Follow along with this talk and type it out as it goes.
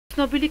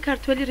ცნობილი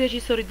ქართველი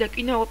რეჟისორი და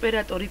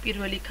კინოოპერატორი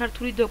პირველი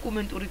ქართული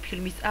დოკუმენტური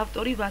ფილმის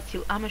ავტორი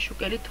ვასილ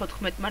ამაშუკელი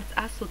 14 მარტს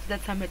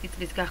 133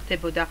 წლის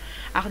გახდებოდა.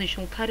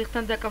 აღნიშნულ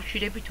თარიღთან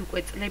დაკავშირებით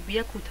უკვე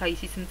წლებია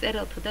ქუთაისის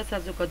მწერალთა და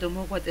საზოგადო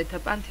მოღვაწეთა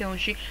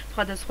პანთეონში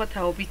სხვადასხვა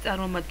თაობის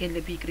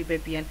წარმომადგენლები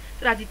იკრიბებიან.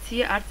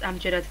 ტრადიცია არც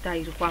ამჯერად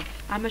დაირღვა.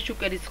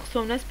 ამაშუკელის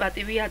ხსოვნას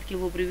პატივი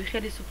ადგილობრივი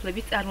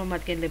ხელისუფლების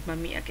წარმომადგენლებმა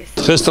მიაგეს.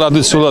 დღეს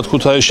ტრადიციულად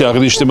ქუთაისში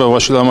აღნიშნება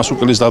ვასილ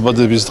ამაშუკელის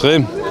დაბადების დღე.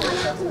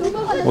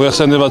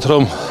 მოიხსენებათ,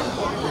 რომ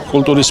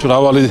კულტურის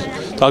მრავალი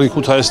დარგი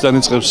ქუთაისიდან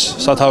იწყებს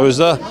სათავეს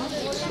და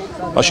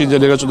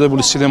მაშინდელი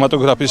გაწოდებული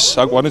სინემატოგრაფის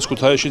აკვანიც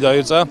ქუთაისში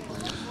დაიწყო.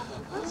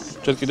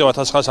 ჯერ კიდევ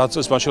 1910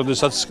 წელს მაშინ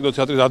როდესაც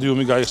კინოთეატრი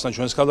რადიუმი გაიხსნა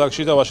ჩვენს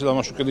ქალაქში და ვასილ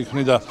ამაშუკელი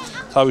ქმნიდა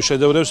თავის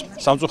შედევრებს.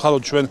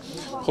 სამწუხაროდ ჩვენ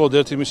მხოლოდ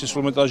ერთი მისი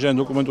სრულმეტრაჟიანი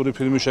დოკუმენტური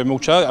ფილმი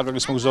შემოგჩა.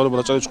 აკაკის მოგზაურობა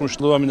და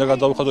წარიწყნიშნულობა მინდა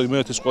გადავხადო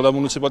იმერეთის ყველა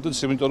მუნიციპალიტეტს,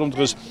 იმიტომ რომ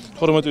დღეს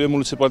 12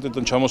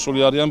 მუნიციპალიტეტიდან ჩამოსული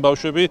არიან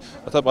ბავშვები,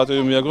 რათა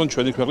პატივი მიაგონ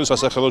ჩვენი ქვეყნის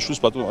სასახელოშვილს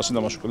პატრონ ვასილ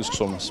ამაშუკელის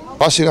ხსოვნას.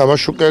 ვასილ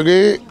ამაშუკელი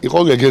იყო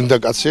ლეგენდა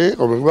კაცი,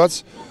 რომელსაც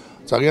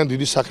ძალიან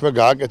დიდი საქმე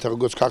გააკეთა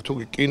როგორც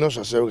ქართული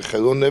კინოს, ასევე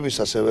ხელოვნების,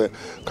 ასევე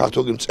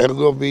ქართული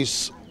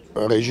მწერლობის,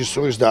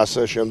 რეჟისურის და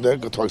ასე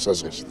შემდეგ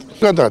თვალსაზრისით.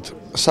 ზოგადად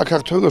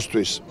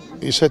საქართველოსთვის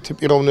ისეთი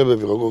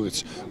პიროვნებები, როგორც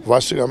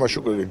ვასილ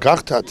ამაშუკელი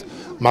გახდათ,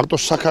 მარტო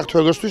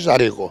საქართველოსთვის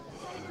არ იყო.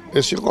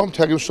 ეს იყო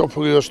მთელი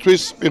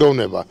მსოფლიოსთვის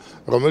პიროვნება,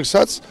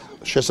 რომელსაც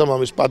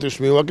შესაბამის პატივს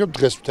მივაგებთ.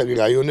 დღეს მთელი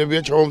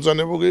რაიონებია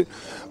ჩამომბრძანებული,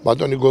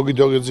 ბატონი გოგი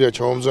დოლიძეა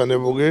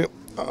ჩამომბრძანებული,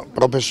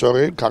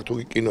 პროფესორი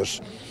ქართული კინოს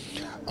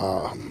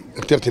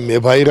ერთ-ერთი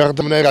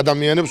მებაირაღდა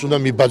ადამიანებს უნდა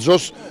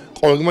მიბაძოს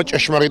ყოველმა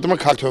ჭეშმარიტმა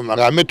ქართველმა,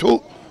 რამე თუ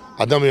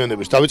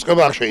ადამიანების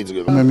დავიწყება არ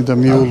შეიძლება. მე მინდა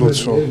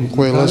მიულოცო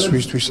ყველას,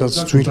 ვისთვისაც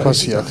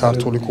ძვირფასია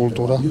ქართული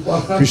კულტურა,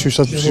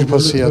 ვისთვისაც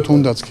ძვირფასია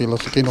თუნდაც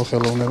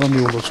კინოხელოვნება,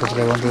 მიულოცო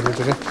დღევანდელი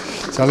დღე.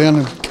 ძალიან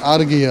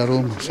კარგია,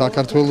 რომ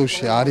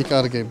საქართველოში არ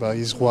იკარგება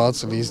ის 8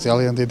 წლის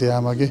ძალიან დიდი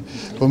ამაგი,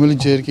 რომელიც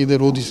ჯერ კიდე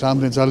როდის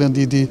რამდენ ძალიან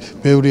დიდი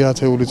ბევრი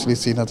ათეული წლის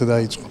წინათ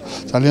დაიწყო.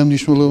 ძალიან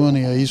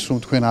მნიშვნელოვანია ის, რომ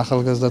თქვენ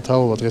ახალგაზრდა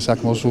თაობა დღეს აქ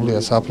მოსულია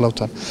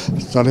საფლავთან.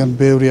 ძალიან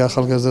ბევრი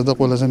ახალგაზრდა და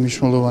ყველაზე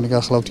მნიშვნელოვანი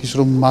გახლავთ ის,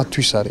 რომ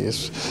მათთვის არის ეს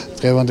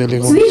დღევანდელი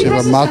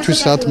მათთვის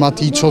რაც მათ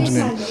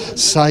იცოდნენ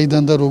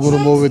საიდან და როგორ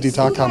მოვედით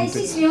აქამდე,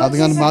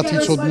 რადგან მათ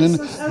იცოდნენ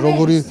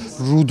როგორი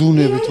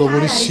რუდუნებით,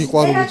 როგორი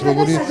სიყვარულით,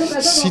 როგორი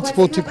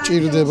სითბოთი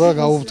გჭირდება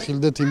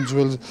გაუფრთხილდეთ იმ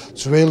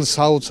ძველ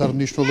საოცარ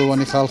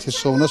მნიშვნელოვანი ხალხის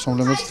ხსოვნას,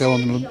 რომელმაც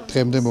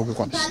დღემდე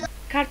მოგიყვანეს.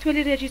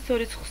 ქართველი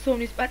რეჟისორის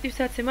ხსოვნის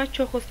პატივსაცემად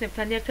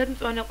ჩოხოსნებთან ერთად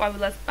მწვანე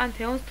ყვავილას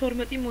პანთეონს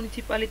 12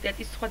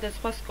 მუნიციპალიტეტის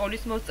სხვადასხვა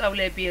სკოლის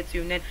მოსწავლეები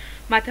ეწვივნენ.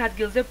 მათ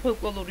ადგილზე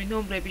ფოლკლორული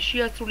ნომრები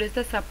შეასრულეს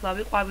და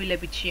საფლავი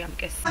ყვავილებით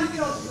შეამკეს.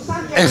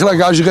 ეხლა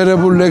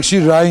გაჟღერებულ ლექსში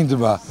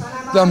რაინდმა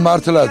და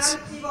მართლაც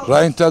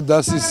რაინდთა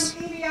დასის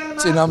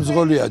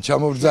წინამძღოლია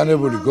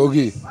ჩამობრძანებული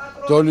გოგი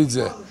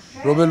დოლიძე,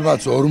 რომელმაც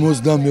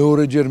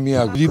 42-ჯერ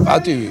მიაგო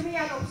პატივი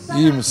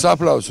იმ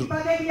საფლავს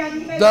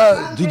და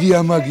დიდი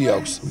ამაგი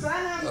აქვს.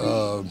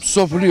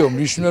 სოფლიო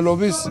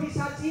მნიშვნელობის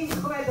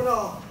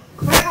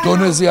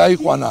დონეზე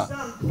აიყვანა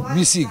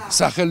მისი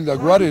სახელი და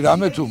გვარი,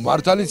 რამე თუ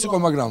მართალიც იყო,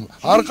 მაგრამ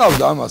არ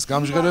ყავდა ამას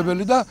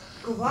გამჟღერებელი და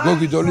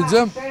გოგი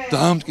დოლიძემ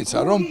დაამტკიცა,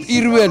 რომ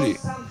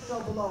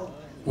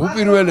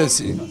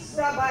უპირველესი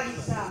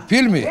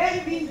ფილმი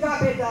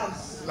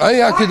აი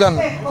აქედან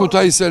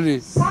ქუთაისელი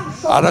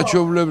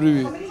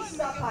არაჩვეულებრივი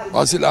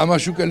ვასილ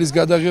ამაშუკელის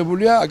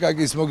გადაღებულია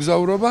აკაკის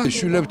მოგზაურობა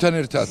შვილებთან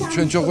ერთად,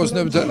 ჩვენ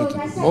ჩოხოსნებთან ერთად.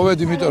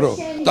 მოვედი, იმიტომ რომ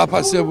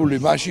დაფასებული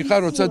მაშინ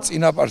ხარ, როცა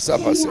წინაპარს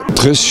აფასებ.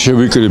 დღეს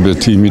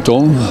შევიკრიბეთ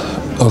იმიტომ,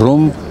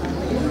 რომ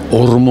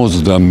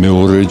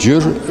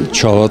 42-ჯერ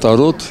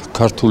ჩავატაროთ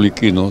ქართული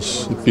კინოს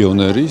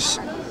პიონერის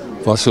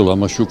ვასილ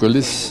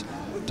ამაშუკელის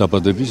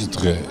დაბადების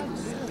დღე.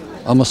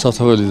 ამას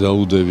სათაველი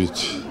დაუდებით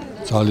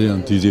ძალიან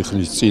დიდი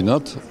ხნის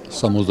წინათ,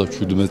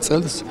 77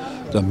 წელს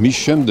და მის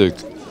შემდეგ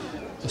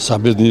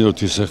საბედნიეროდ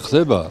ისე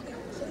ხდება,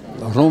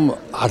 რომ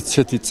არც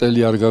ერთი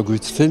წელი არ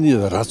გაგვიცდენია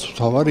და რაც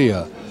მთავარია,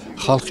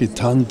 ხალხი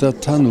თან და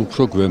თან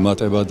უფრო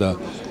გვემატება და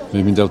მე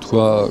მინდა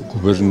ვთქვა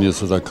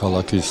გუბერნიასა და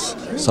ქალაქის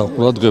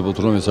საყურადღებოდ,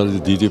 რომ ეს არის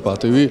დიდი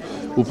პატივი,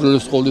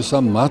 უპირველეს ყოვლისა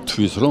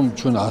მათთვის, რომ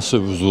ჩვენ ასე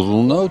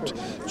ვზრუნავთ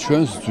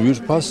ჩვენს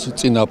ძვირფას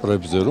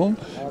წინაპრებზე, რომ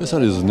ეს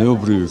არის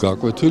ზნეობრივი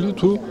გაკვეთილი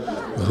თუ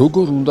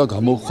როგორ უნდა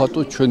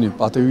გამოვხატოთ ჩვენი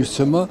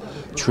პატივისცემა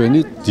ჩვენი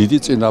დიდი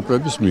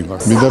წინაპრების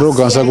მიმართ. მინდა რომ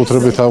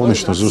განსაკუთრებით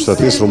აღნიშნო ზუსტად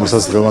ის,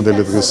 რომელსაც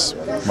დღევანდელი დღის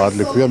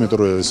მადლი ქვია,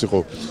 მეტყვი რომ ეს იყო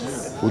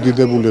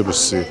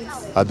უდიდებულების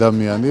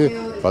ადამიანი,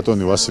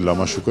 ბატონი ვასილ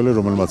ამაშუკელი,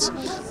 რომელმაც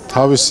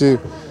თავისი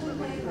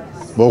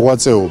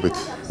მოღვაწეობით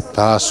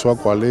დაასვა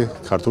კვალი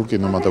ქართულ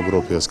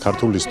კინემატოგრაფიას,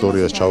 ქართულ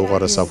ისტორიას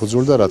ჩაუყარა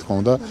საფუძველი და რა თქმა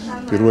უნდა,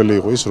 პირველი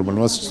იყო ის,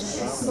 რომელმაც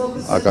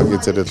აკაკი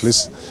წერეთლის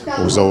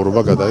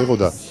მოგზაურობა გადაიღო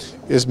და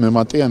ეს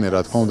მემატიანე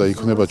რა თქმა უნდა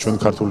იქნება ჩვენ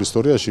ქართულ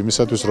ისტორიაში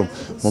იმისათვის რომ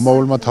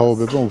მომავალმა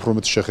თაობებმა უფრო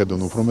მეტ შეხედონ,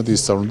 უფრო მეტ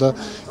ისწავლონ და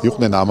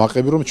იყვნენ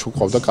ამაყები რომ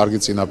ჩუყავდა კარგი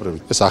წინაპრები.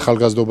 ეს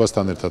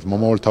ახალგაზრდობასთან ერთად,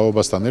 მომავალ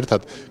თაობასთან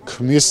ერთად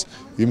ქმნის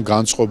იმ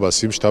განწყობას,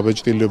 იმ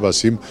შთაბეჭდილებას,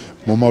 იმ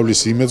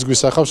მომავლის იმედს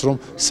გვისახავს რომ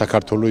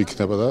საქართველო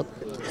იქნება და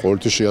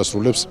ყოველთვის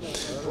შეასრულებს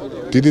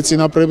დიდი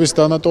წინაპრების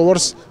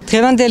დანატოვარს.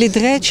 დღევანდელი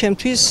დღე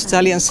ჩემთვის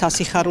ძალიან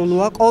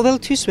სასიხარულოა,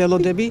 ყოველთვის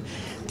ველოდები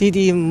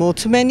დიდი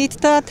მოთმენით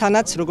და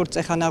თანაც როგორც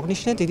ეხან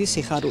აღნიშნე დიდი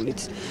სიხარულით.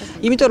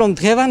 იმიტომ რომ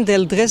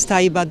დღევანდელ დღეს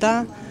დაიბადა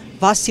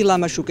ვასილ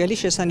ამაშუკელი,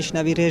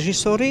 შესანიშნავი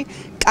რეჟისორი,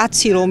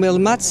 კაცი,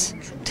 რომელმაც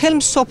მთელ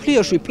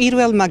მსოფლიოში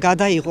პირველმა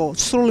გადაიღო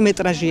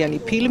სრულმეტრაჟიანი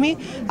ფილმი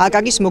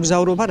აკაკის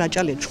მოგზაურობა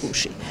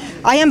რაჭა-ლეჩხუმში.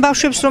 აი ამ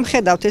ბავშვებს რომ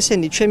ხედავთ,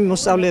 ესენი ჩემი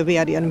მოსწავლეები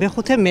არიან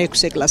მეხუთე,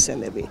 მეექვსე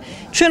კლასელები.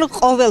 ჩვენ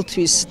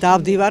ყოველთვის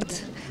დავდივართ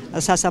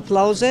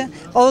სასაფლაოზე,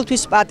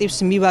 ყოველთვის პატივს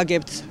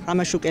მივაგებთ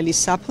ამაშუკელის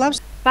საფლავს.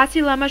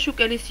 ვასილ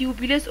ამაშუკელის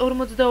იუბილეს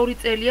 42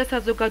 წელია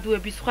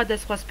საზოგადოების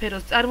სხვადასხვა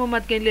სფეროს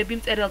წარმომადგენლები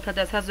მწერალთა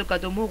და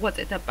საზოგადო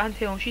მოღვაწეთა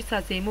პანთეონში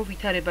საზეიმო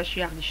ვითარებაში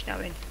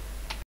აღნიშნავენ.